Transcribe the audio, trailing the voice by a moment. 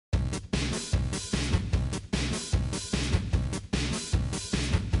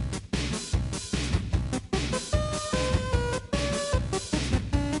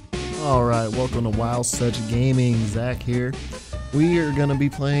Alright, welcome to Wow Such Gaming. Zack here. We are going to be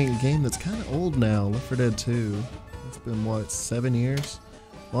playing a game that's kind of old now, Left 4 Dead 2. It's been, what, 7 years?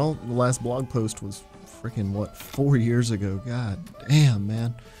 Well, the last blog post was freaking, what, 4 years ago. God damn,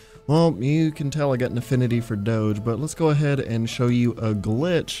 man. Well, you can tell I got an affinity for Doge, but let's go ahead and show you a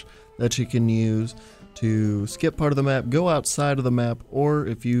glitch that you can use to skip part of the map, go outside of the map, or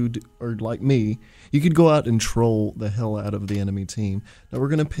if you are like me, you could go out and troll the hell out of the enemy team. Now we're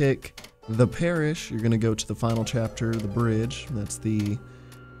going to pick the Parish. You're going to go to the final chapter, the bridge. That's the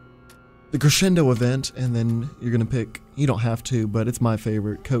crescendo event, and then you're going to pick, you don't have to, but it's my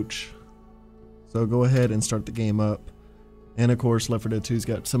favorite, Coach. So go ahead and start the game up. And of course, Left 4 Dead 2's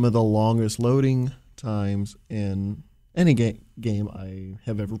got some of the longest loading times in any game I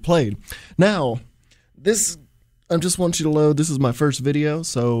have ever played. Now, I just want you to load. This is my first video,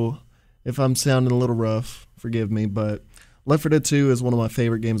 so if I'm sounding a little rough, forgive me, but Left 4 Dead 2 is one of my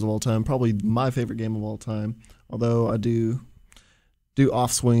favorite games of all time, probably my favorite game of all time, although I do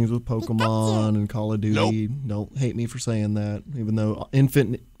off swings with Pokemon and Call of Duty. Nope. Don't hate me for saying that, even though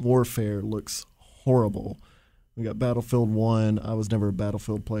Infinite Warfare looks horrible. We got Battlefield 1. I was never a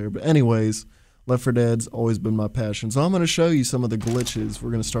Battlefield player, but anyways, Left 4 Dead's always been my passion. So I'm going to show you some of the glitches.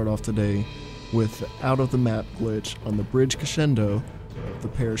 We're going to start off today with the out of the map glitch on the bridge crescendo of the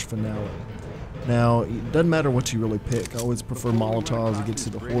Parish finale. Now, it doesn't matter what you really pick. I always prefer Molotovs. It gets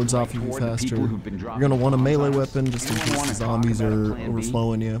the hordes off you faster. You're going to want a melee weapon just in case the zombies are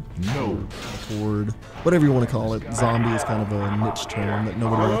overflowing you. No. Horde. Whatever you want to call it. Zombie is kind of a niche term that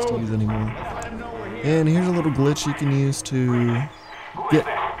nobody likes to use anymore. And here's a little glitch you can use to get,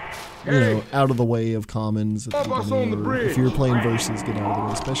 out of the way of commons at the beginning, or if you're playing versus, get out of the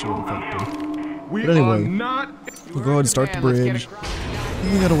way, especially with effective. But anyway, we'll go ahead and start the bridge.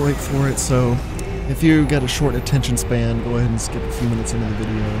 We gotta wait for it, so if you got a short attention span, go ahead and skip a few minutes into the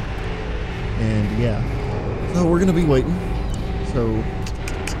video. And yeah, so we're gonna be waiting. So,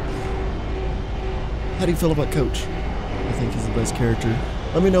 how do you feel about Coach? I think he's the best character.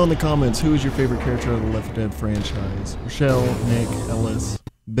 Let me know in the comments, who is your favorite character of the Left 4 Dead franchise? Rochelle, Nick, Ellis,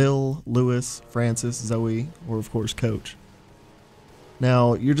 Bill, Lewis, Francis, Zoe, or of course Coach.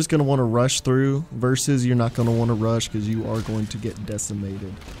 Now, you're just going to want to rush through, versus you're not going to want to rush because you are going to get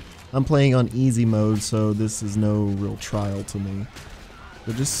decimated. I'm playing on easy mode, so this is no real trial to me.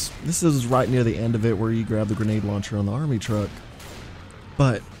 But this is right near the end of it where you grab the grenade launcher on the army truck.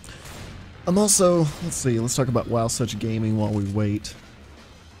 But I'm also, let's talk about Wow Such Gaming while we wait.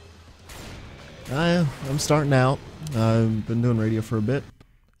 I'm starting out. I've been doing radio for a bit,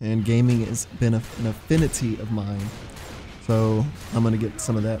 and gaming has been an affinity of mine. So I'm going to get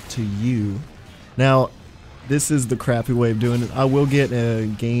some of that to you. Now, this is the crappy way of doing it. I will get a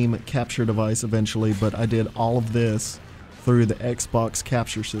game capture device eventually, but I did all of this through the Xbox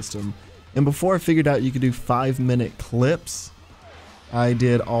capture system. And before I figured out you could do 5-minute clips, I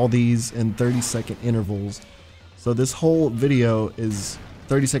did all these in 30-second intervals. So this whole video is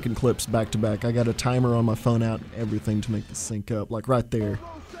 30-second clips back to back. I got a timer on my phone out and everything to make this sync up. Like right there,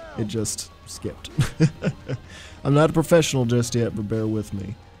 it just skipped. I'm not a professional just yet, but bear with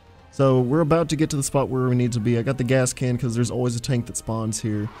me. So we're about to get to the spot where we need to be. I got the gas can because there's always a tank that spawns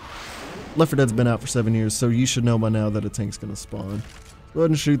here. Left 4 Dead's been out for 7 years, so you should know by now that a tank's going to spawn. Go ahead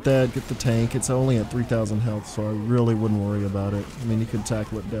and shoot that, get the tank. It's only at 3,000 health, so I really wouldn't worry about it. I mean, you could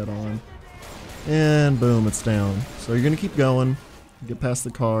tackle it dead on. And boom, it's down. So you're going to keep going. Get past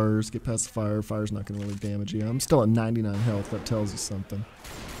the cars, get past the fire. Fire's not going to really damage you. I'm still at 99 health. That tells you something.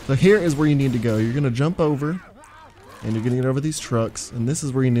 So here is where you need to go. You're going to jump over, and you're going to get over these trucks, and this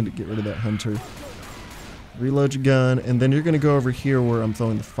is where you need to get rid of that hunter. Reload your gun, and then you're going to go over here where I'm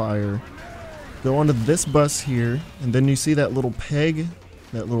throwing the fire. Go onto this bus here, and then you see that little peg,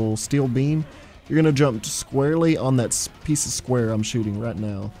 that little steel beam. You're going to jump squarely on that piece of square I'm shooting right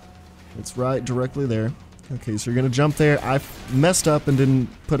now. It's right directly there. Okay, so you're going to jump there. I messed up and didn't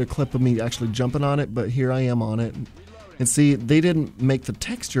put a clip of me actually jumping on it, but here I am on it. And see, they didn't make the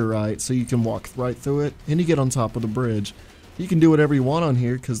texture right, so you can walk right through it, and you get on top of the bridge. You can do whatever you want on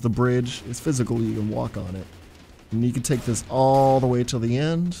here, because the bridge is physical, you can walk on it. And you can take this all the way to the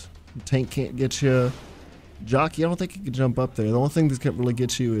end. The tank can't get you. Jockey, I don't think you can jump up there. The only thing that can really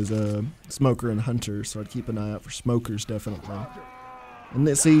get you is a smoker and hunter, so I'd keep an eye out for smokers, definitely. And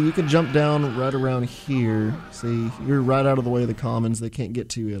then, see, you can jump down right around here. See, you're right out of the way of the commons. They can't get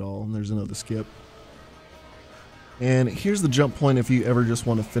to you at all, and there's another skip. And here's the jump point if you ever just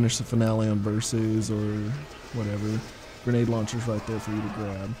want to finish the finale on versus or whatever. Grenade launcher's right there for you to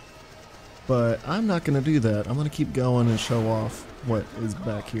grab. But I'm not going to do that. I'm going to keep going and show off what is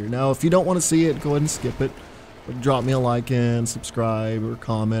back here. Now, if you don't want to see it, go ahead and skip it. drop me a like and subscribe or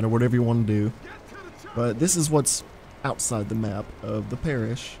comment or whatever you want to do. But this is what's outside the map of the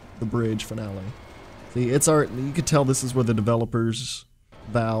Parish, the bridge finale. See, you could tell this is where the developers,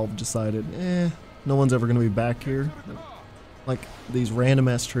 Valve, decided, no one's ever going to be back here. Like, these random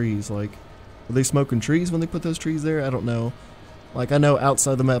ass trees, like, were they smoking trees when they put those trees there? I don't know. Like, I know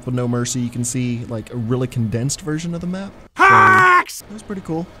outside the map with No Mercy, you can see, like, a really condensed version of the map. So, it was pretty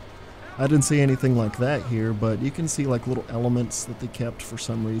cool. I didn't see anything like that here, but you can see, like, little elements that they kept for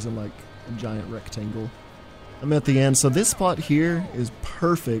some reason, like a giant rectangle. I'm at the end, so this spot here is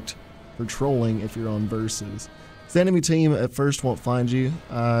perfect for trolling if you're on versus. The enemy team at first won't find you.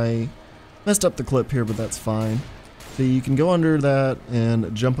 I messed up the clip here, but that's fine. So you can go under that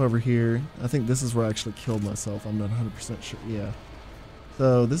and jump over here. I think this is where I actually killed myself. I'm not 100% sure. Yeah.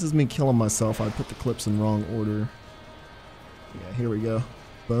 So this is me killing myself. I put the clips in wrong order. Yeah, here we go.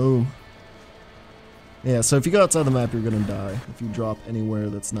 Boom. Yeah, so if you go outside the map, you're gonna die if you drop anywhere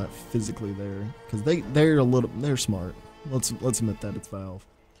that's not physically there, because they're smart. Let's admit that, it's Valve.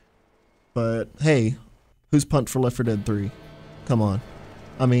 But hey, who's pumped for Left 4 Dead 3? Come on.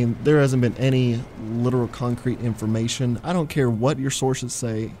 I mean, there hasn't been any literal concrete information. I don't care what your sources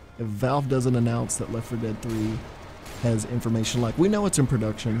say. If Valve doesn't announce that Left 4 Dead 3 has information, like, we know it's in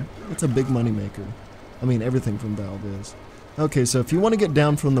production, it's a big money maker. I mean, everything from Valve is. Okay, so if you want to get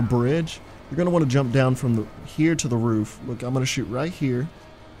down from the bridge, you're going to want to jump down from here to the roof. Look, I'm going to shoot right here.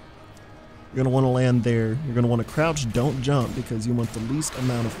 You're going to want to land there. You're going to want to crouch, don't jump, because you want the least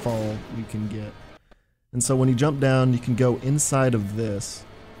amount of fall you can get. And so when you jump down, you can go inside of this.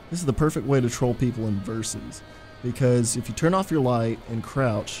 This is the perfect way to troll people in versus, because if you turn off your light and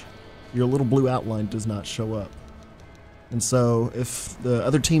crouch, your little blue outline does not show up. And so if the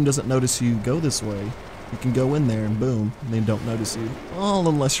other team doesn't notice you go this way, you can go in there and boom, and they don't notice you. All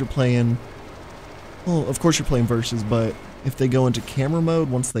unless you're playing, well, of course you're playing versus, but if they go into camera mode,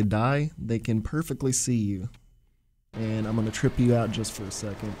 once they die, they can perfectly see you. And I'm going to trip you out just for a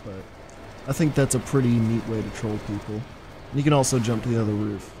second, but I think that's a pretty neat way to troll people. And you can also jump to the other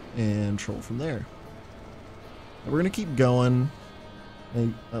roof and troll from there. Now we're going to keep going.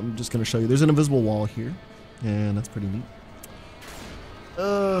 I'm just going to show you. There's an invisible wall here, and that's pretty neat.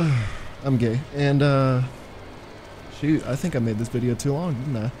 I'm gay, and shoot, I think I made this video too long,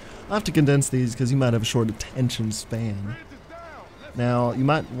 didn't I? I'll have to condense these because you might have a short attention span. Now, you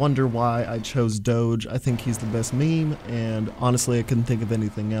might wonder why I chose Doge. I think he's the best meme, and honestly, I couldn't think of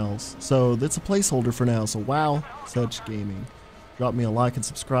anything else. So, that's a placeholder for now, so wow, such gaming. Drop me a like and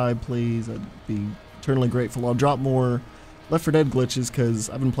subscribe, please. I'd be eternally grateful. I'll drop more Left 4 Dead glitches because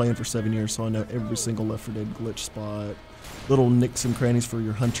I've been playing for 7 years, so I know every single Left 4 Dead glitch spot. Little nicks and crannies for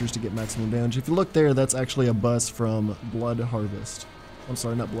your hunters to get maximum damage. If you look there, that's actually a bus from Blood Harvest. I'm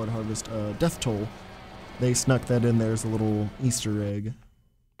sorry, not Blood Harvest, Death Toll. They snuck that in there as a little Easter egg.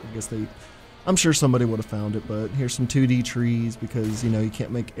 I guess I'm sure somebody would have found it, but here's some 2D trees because, you know, you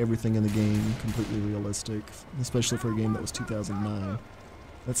can't make everything in the game completely realistic, especially for a game that was 2009.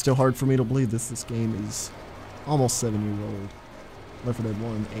 That's still hard for me to believe this game is almost 7 years old. Left 4 Dead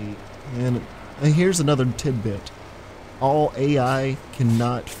 1, 8. And here's another tidbit. All AI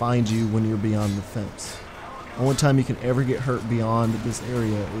cannot find you when you're beyond the fence. The only time you can ever get hurt beyond this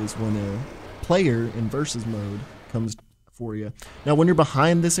area is when a player in versus mode comes for you. Now when you're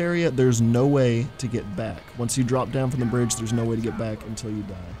behind this area, there's no way to get back. Once you drop down from the bridge, there's no way to get back until you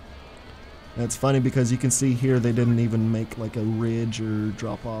die. And it's funny because you can see here they didn't even make like a ridge or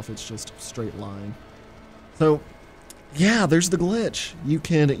drop off, it's just a straight line. So yeah, there's the glitch. You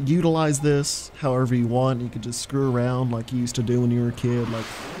can utilize this however you want. You could just screw around like you used to do when you were a kid. Like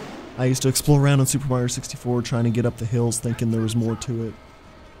I used to explore around on Super Mario 64 trying to get up the hills thinking there was more to it.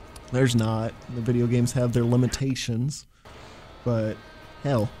 There's not. The video games have their limitations. But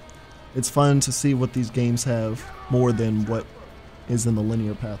hell, it's fun to see what these games have more than what is in the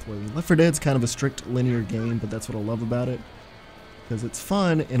linear pathway. Left 4 Dead's kind of a strict linear game, but that's what I love about it. Because it's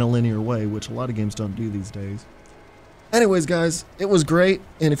fun in a linear way, which a lot of games don't do these days. Anyways, guys, it was great,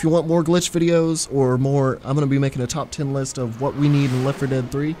 and if you want more glitch videos or more, I'm going to be making a top 10 list of what we need in Left 4 Dead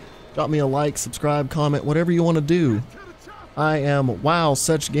 3. Drop me a like, subscribe, comment, whatever you want to do. I am Wow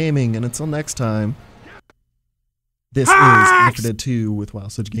Such Gaming, and until next time, this is Left 4 Dead 2 with Wow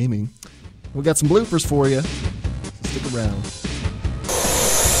Such Gaming. We got some bloopers for you, so stick around.